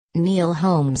Neil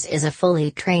Holmes is a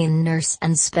fully trained nurse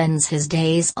and spends his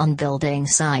days on building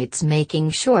sites making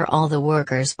sure all the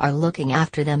workers are looking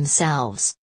after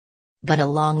themselves. But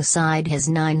alongside his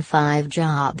 9-to-5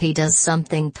 job he does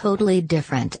something totally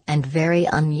different and very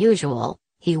unusual.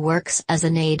 He works as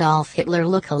an Adolf Hitler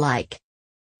look-alike.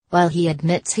 While he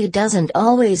admits he doesn't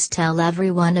always tell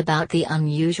everyone about the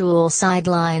unusual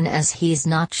sideline as he's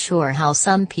not sure how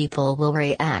some people will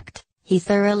react, he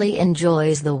thoroughly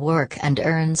enjoys the work and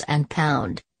earns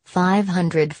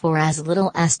 £500 for as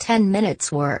little as 10 minutes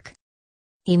work.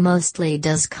 He mostly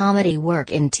does comedy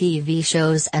work in TV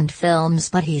shows and films,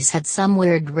 but he's had some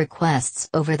weird requests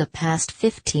over the past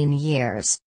 15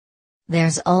 years.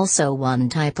 There's also one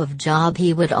type of job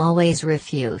he would always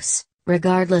refuse,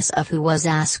 regardless of who was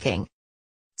asking.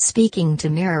 Speaking to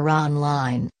Mirror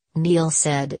Online, Neil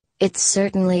said, "It's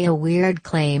certainly a weird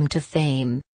claim to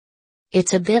fame.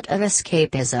 It's a bit of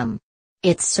escapism.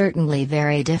 It's certainly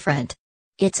very different.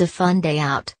 It's a fun day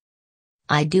out.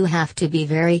 I do have to be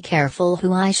very careful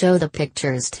who I show the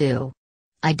pictures to.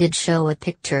 I did show a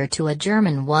picture to a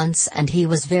German once and he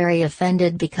was very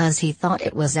offended because he thought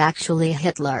it was actually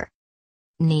Hitler."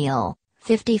 Neil,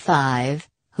 55,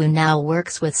 who now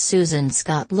works with Susan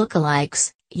Scott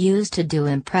lookalikes, used to do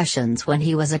impressions when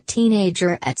he was a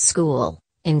teenager at school,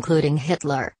 including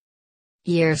Hitler.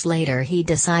 Years later he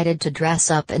decided to dress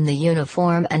up in the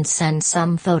uniform and send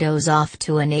some photos off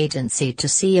to an agency to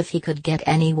see if he could get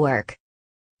any work.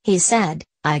 He said,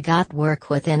 "I got work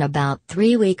within about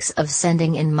 3 weeks of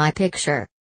sending in my picture."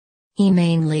 He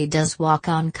mainly does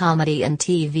walk-on comedy in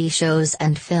TV shows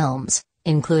and films,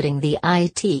 including The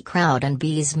IT Crowd and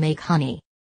Bees Make Honey.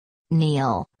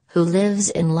 Neil, who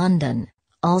lives in London,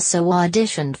 also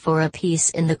auditioned for a piece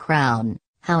in The Crown.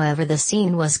 However, the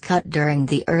scene was cut during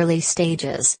the early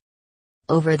stages.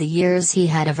 Over the years he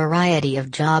had a variety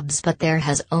of jobs, but there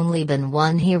has only been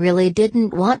one he really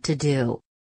didn't want to do.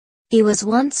 He was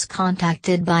once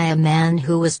contacted by a man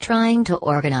who was trying to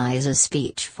organize a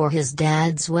speech for his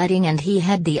dad's wedding, and he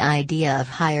had the idea of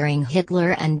hiring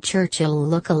Hitler and Churchill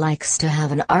lookalikes to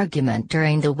have an argument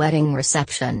during the wedding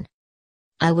reception.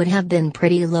 "I would have been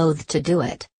pretty loath to do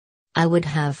it. I would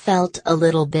have felt a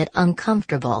little bit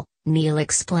uncomfortable," Neil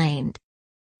explained.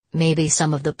 "Maybe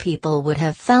some of the people would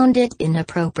have found it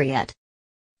inappropriate."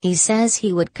 He says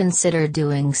he would consider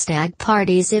doing stag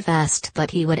parties if asked,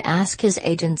 but he would ask his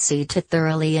agency to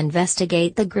thoroughly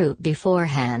investigate the group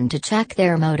beforehand to check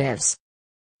their motives.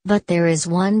 But there is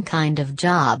one kind of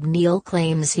job Neil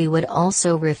claims he would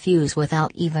also refuse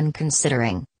without even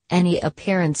considering: any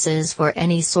appearances for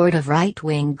any sort of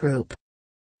right-wing group.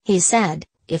 He said,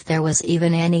 "If there was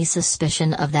even any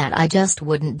suspicion of that, I just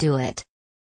wouldn't do it.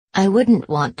 I wouldn't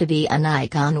want to be an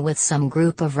icon with some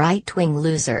group of right-wing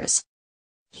losers."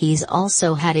 He's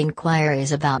also had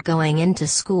inquiries about going into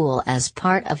school as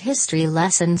part of history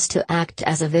lessons to act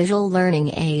as a visual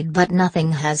learning aid, but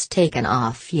nothing has taken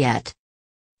off yet.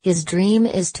 His dream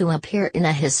is to appear in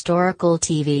a historical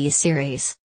TV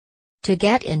series. To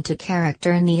get into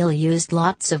character, Neil used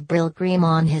lots of Brill cream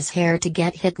on his hair to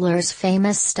get Hitler's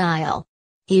famous style.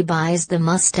 He buys the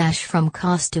mustache from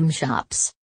costume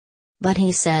shops. But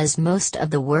he says most of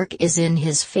the work is in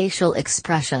his facial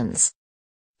expressions.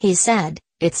 He said,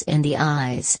 "It's in the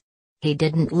eyes. He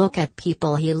didn't look at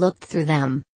people, he looked through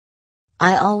them.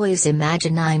 I always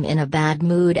imagine I'm in a bad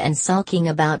mood and sulking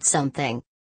about something."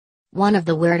 One of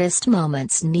the weirdest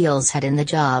moments Neil's had in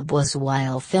the job was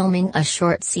while filming a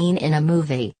short scene in a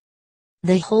movie.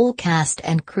 The whole cast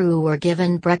and crew were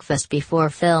given breakfast before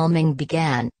filming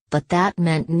began, but that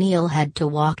meant Neil had to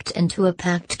walk into a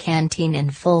packed canteen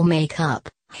in full makeup,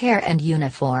 hair and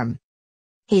uniform.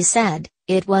 He said,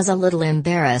 "It was a little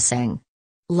embarrassing.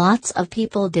 Lots of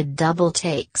people did double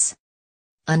takes."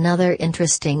 Another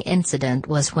interesting incident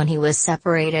was when he was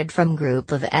separated from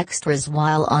group of extras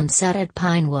while on set at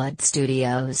Pinewood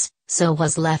Studios, so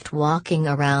was left walking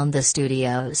around the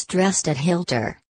studios dressed as Hitler.